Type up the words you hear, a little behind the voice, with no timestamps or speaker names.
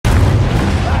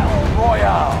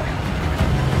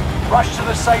Rush to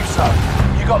the safe zone.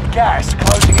 You got gas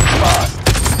closing in fast.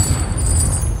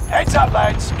 Heads up,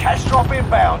 lads. Cash drop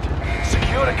inbound.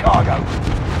 Secure the cargo.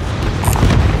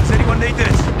 Does anyone need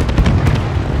this?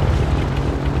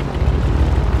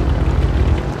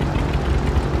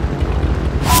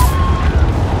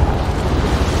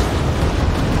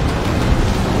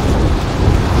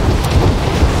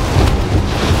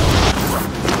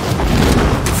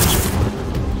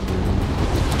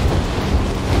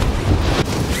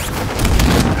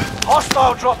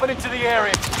 Hostile dropping into the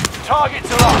area.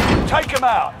 Targets are up. Take them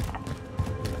out.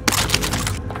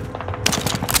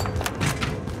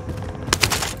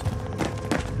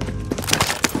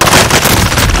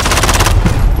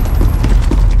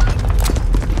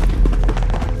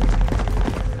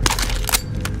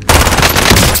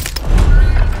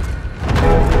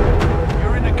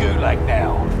 You're in the gulag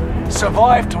now.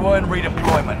 Survive to earn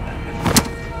redeployment.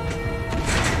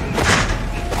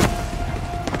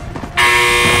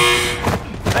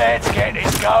 Let's get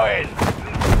this going.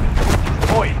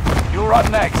 Boy, you're up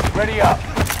next. Ready up.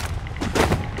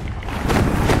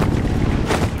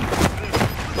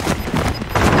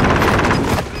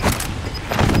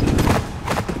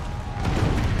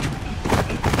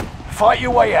 Fight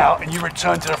your way out and you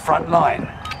return to the front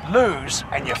line. Lose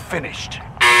and you're finished.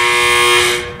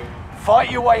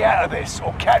 Fight your way out of this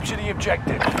or capture the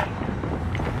objective.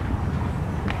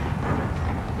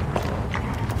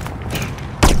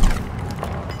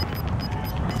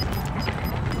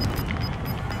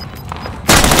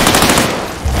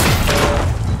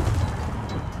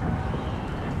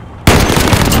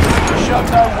 Show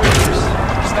no weakness.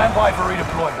 Stand by for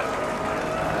redeployment.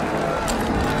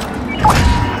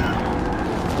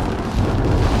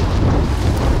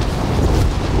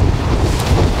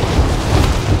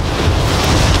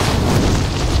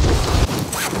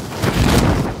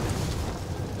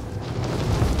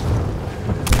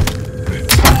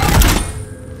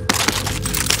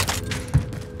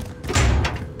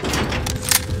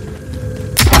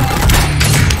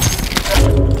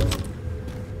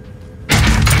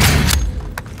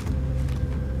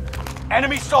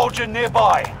 Enemy soldier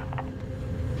nearby.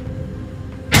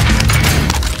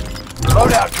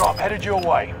 Loadout drop headed your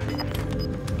way.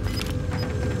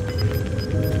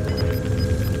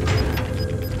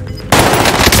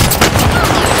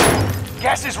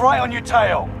 Gas is right on your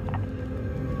tail.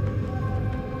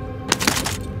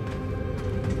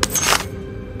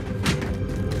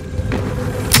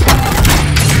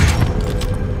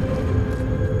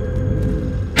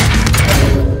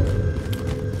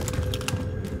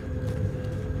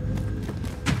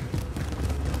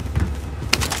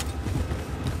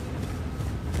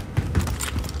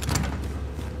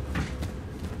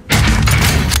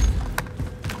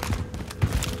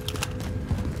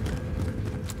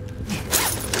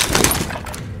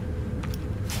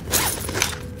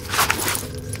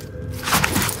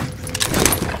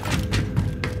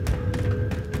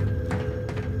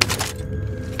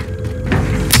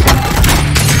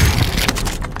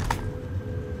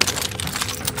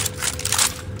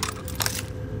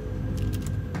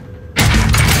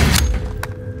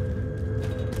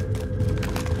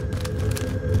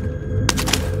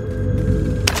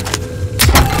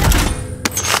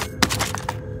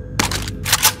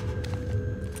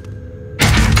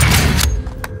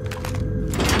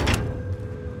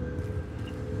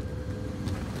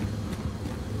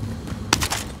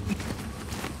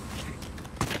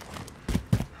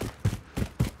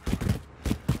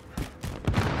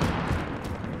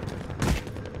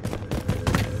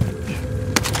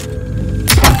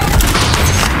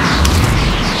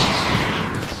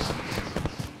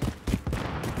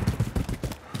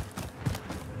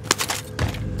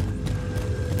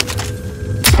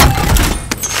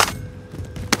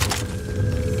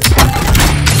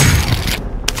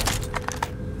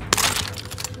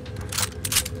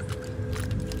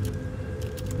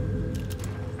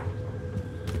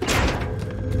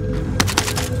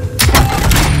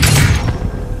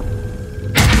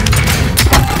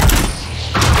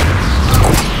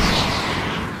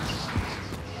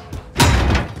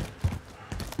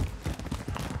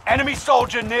 Enemy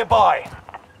soldier nearby.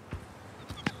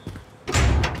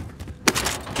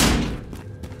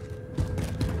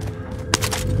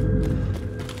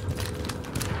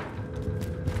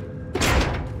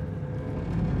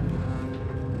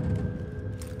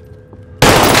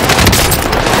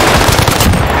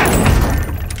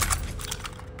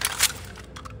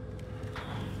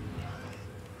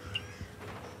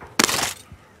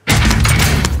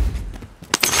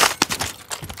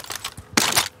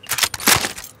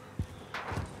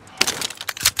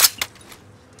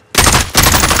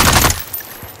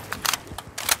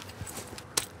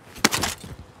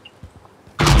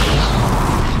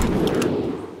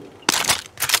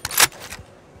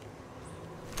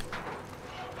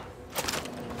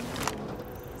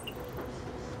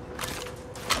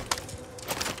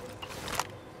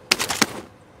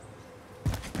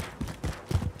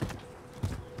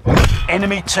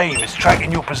 Enemy team is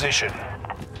tracking your position.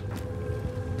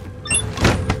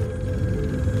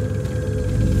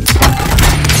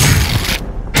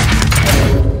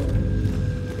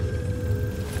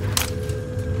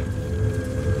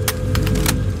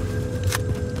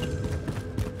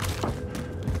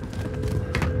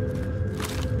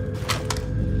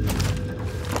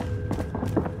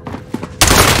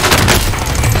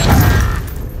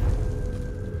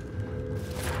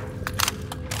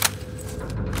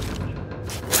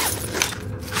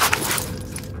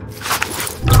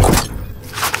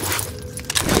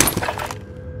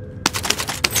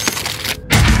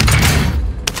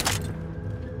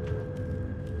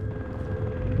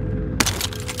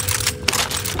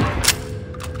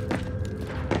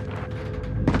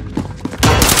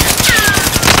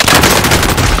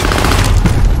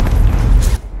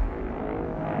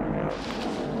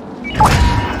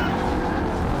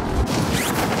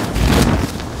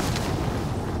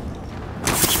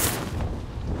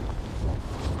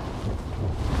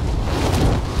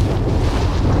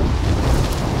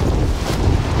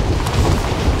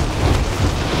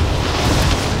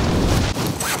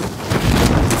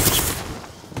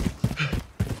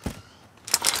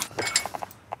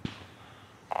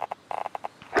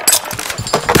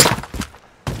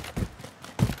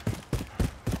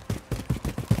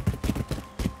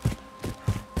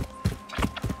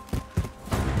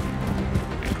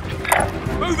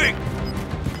 Moving!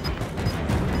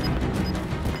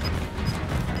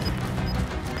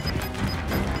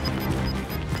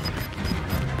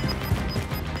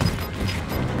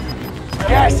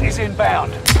 Gas is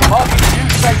inbound. Marking new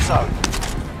safe zone.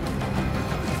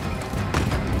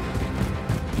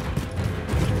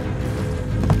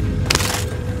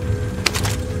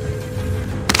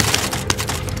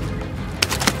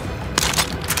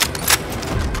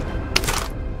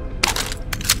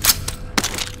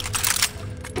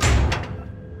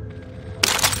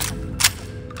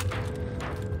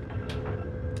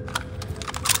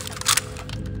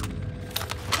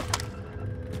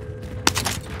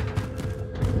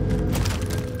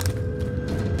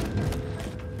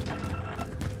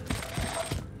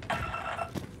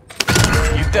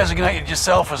 Designated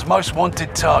yourself as most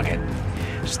wanted target.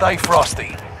 Stay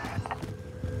frosty.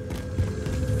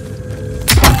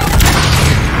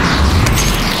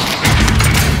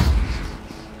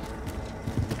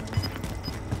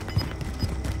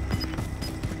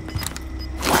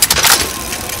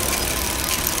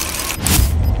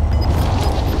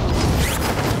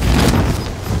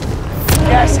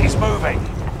 Gas is moving.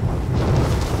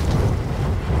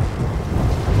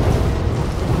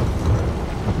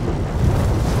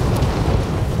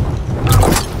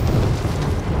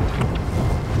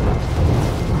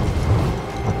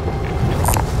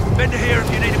 Vendor here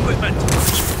if you need equipment.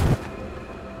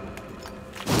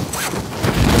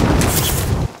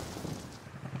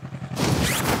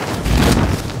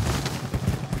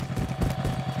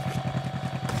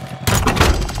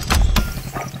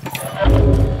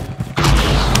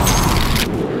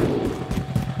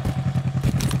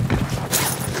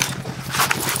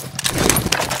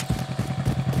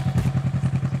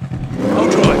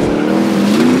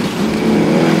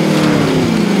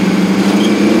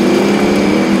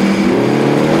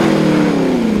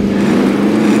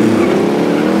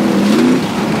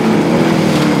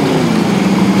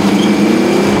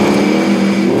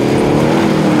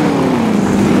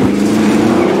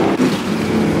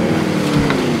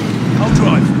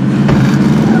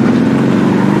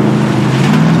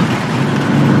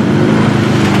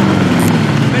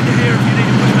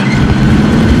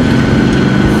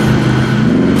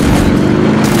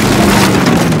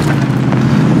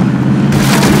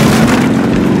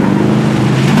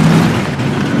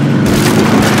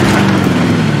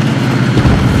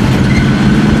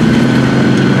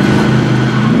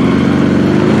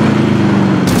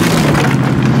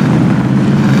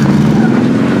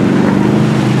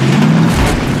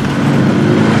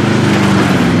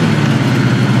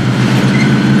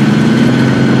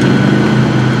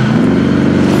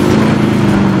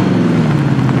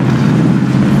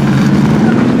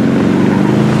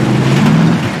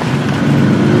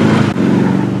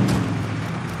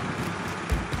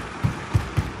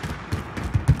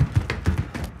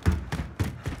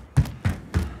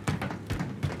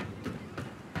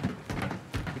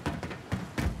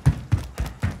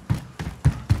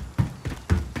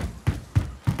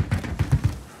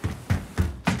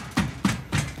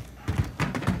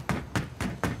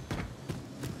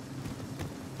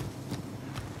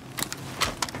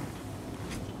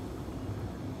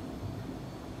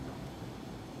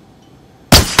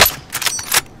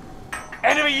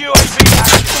 Enemy UAV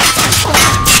active.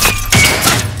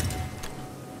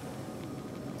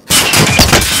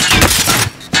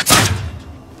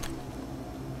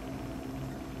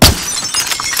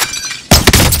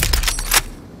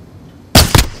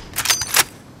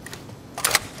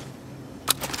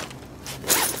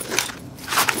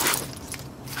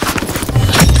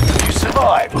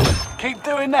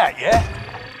 doing that, yeah?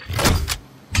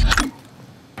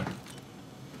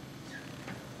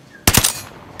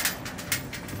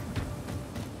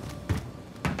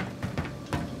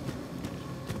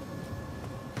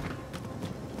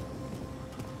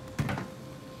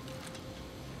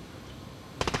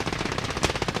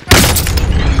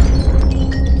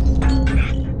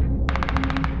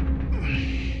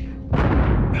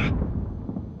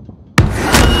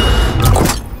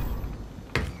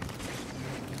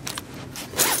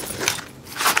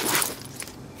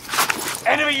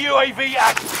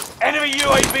 Enemy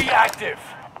UAV active.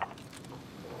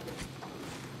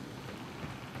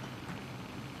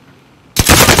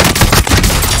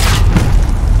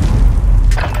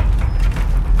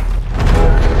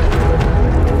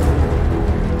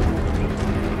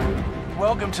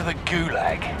 Welcome to the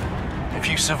Gulag. If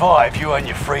you survive, you earn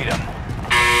your freedom.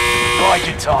 Bide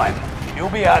your time. You'll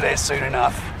be out there soon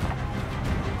enough.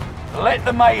 Let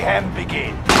the mayhem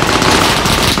begin.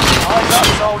 Eyes up,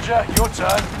 soldier. Your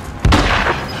turn.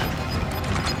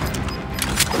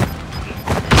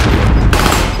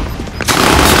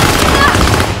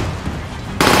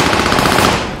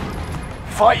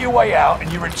 Fight your way out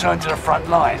and you return to the front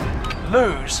line.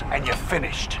 Lose and you're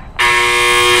finished.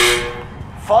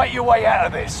 Fight your way out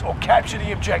of this or capture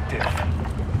the objective.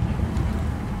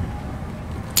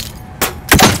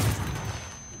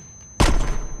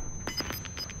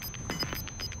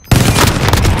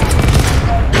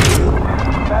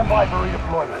 Stand by for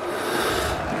redeployment.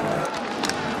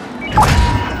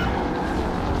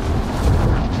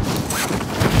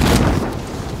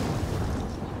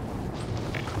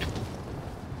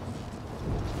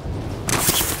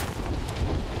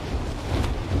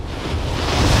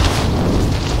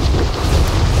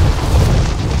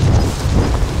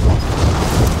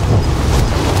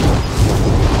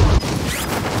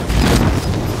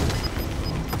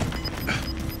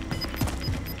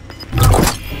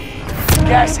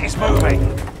 Gas is moving.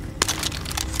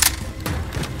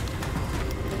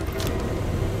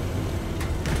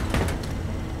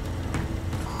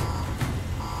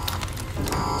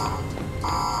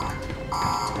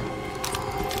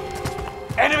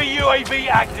 Enemy UAV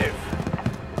active.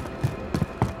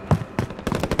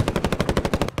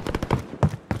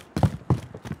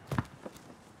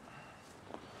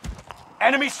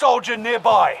 Enemy soldier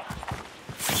nearby.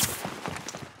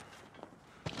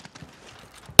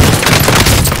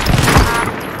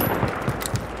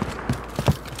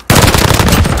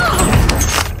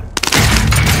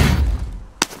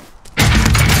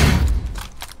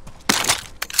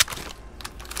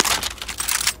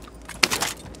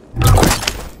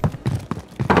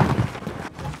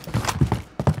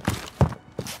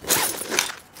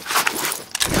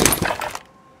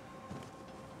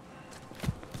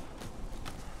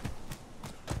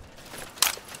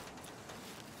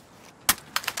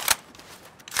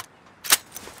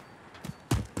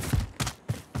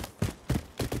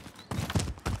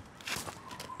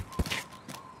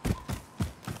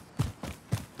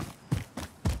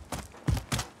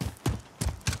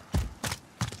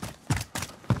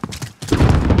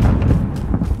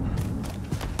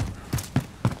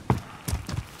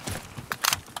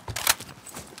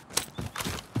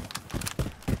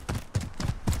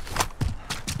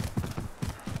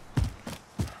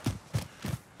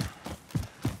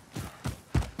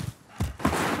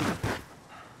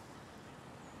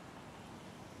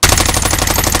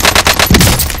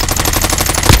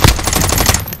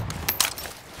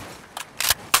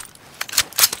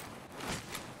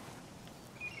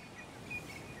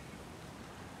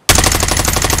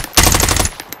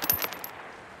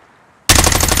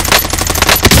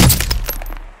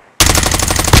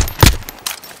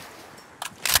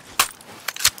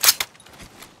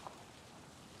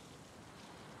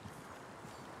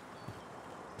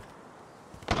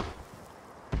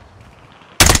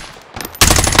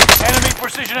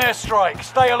 Precision airstrike,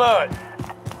 stay alert.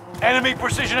 Enemy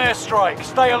precision airstrike,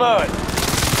 stay alert.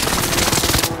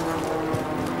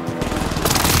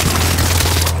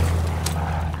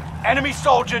 Enemy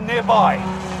soldier nearby.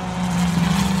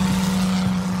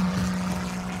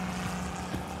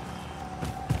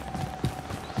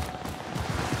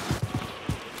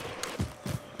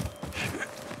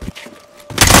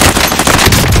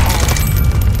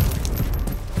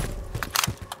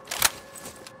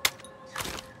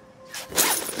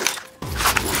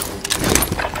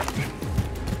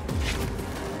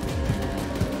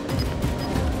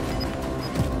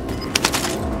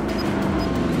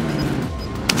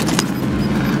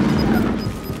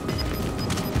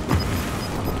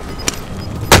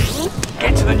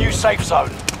 Safe zone.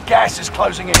 Gas is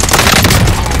closing in.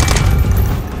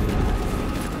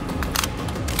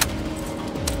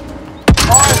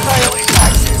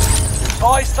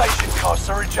 Buy station costs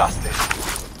are adjusted.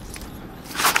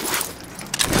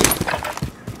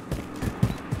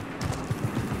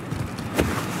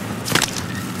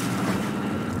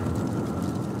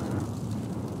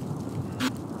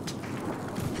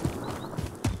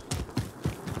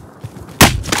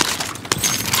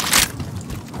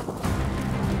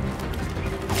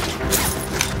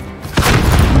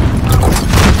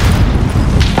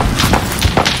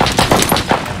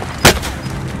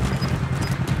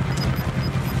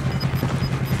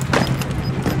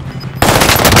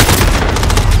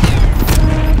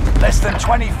 Less than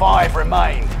 25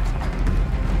 remain.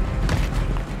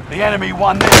 The enemy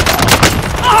won this one.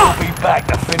 We'll be back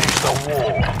to finish the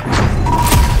war.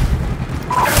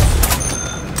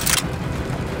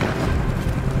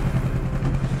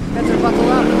 Better buckle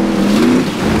up.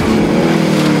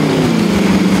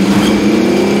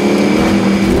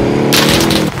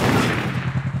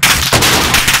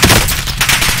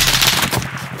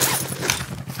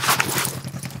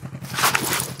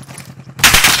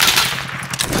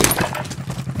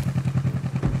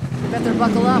 Better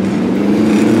buckle up.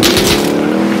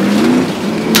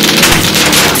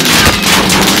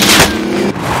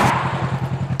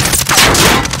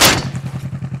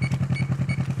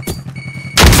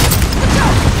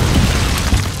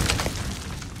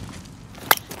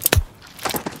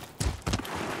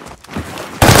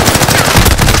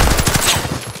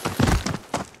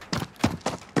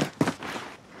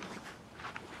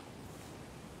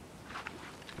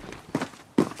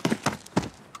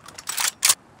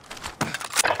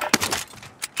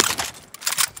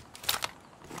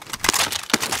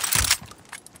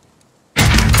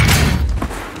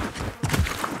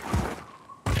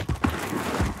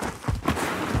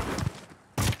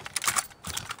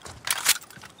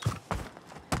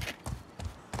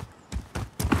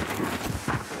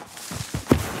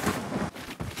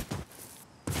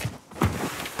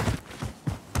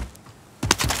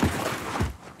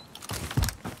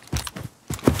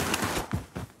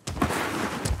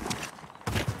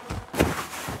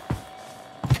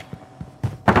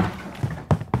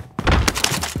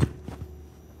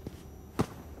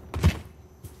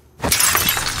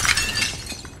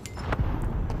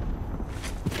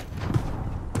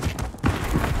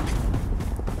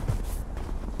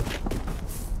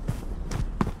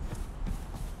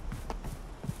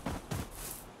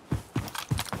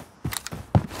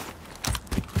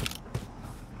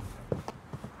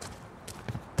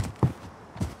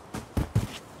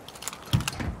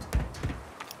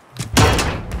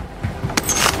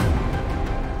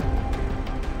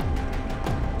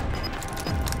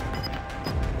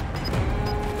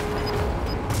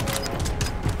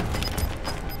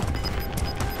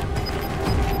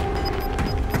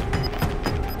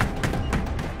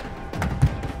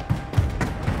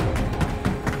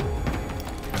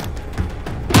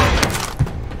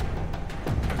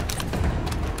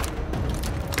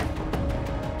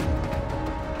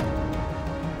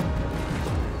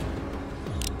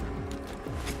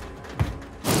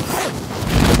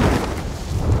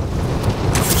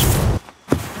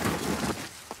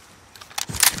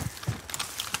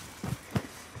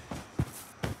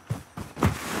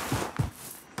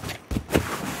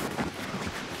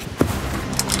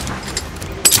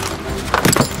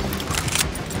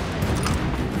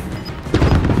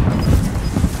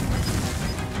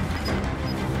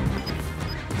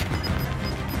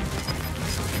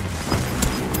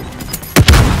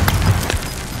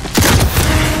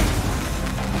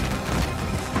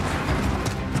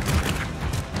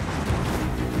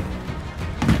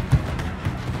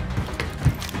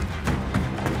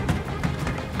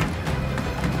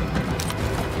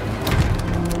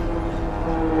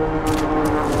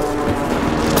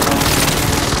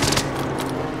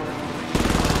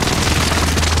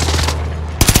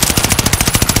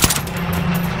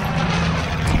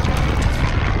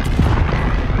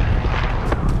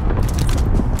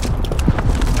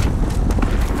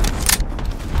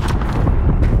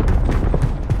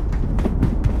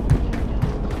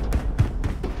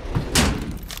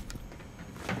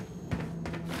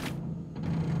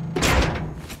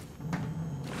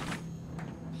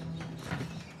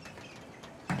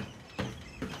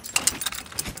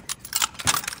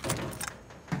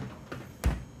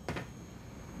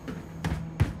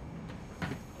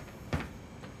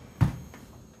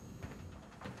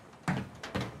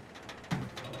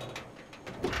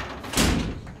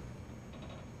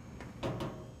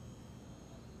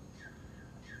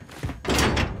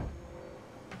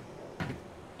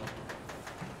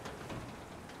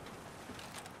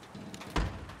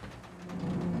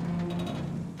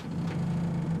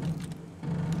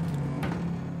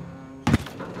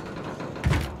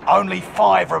 Only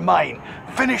 5 remain.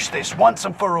 Finish this once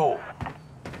and for all.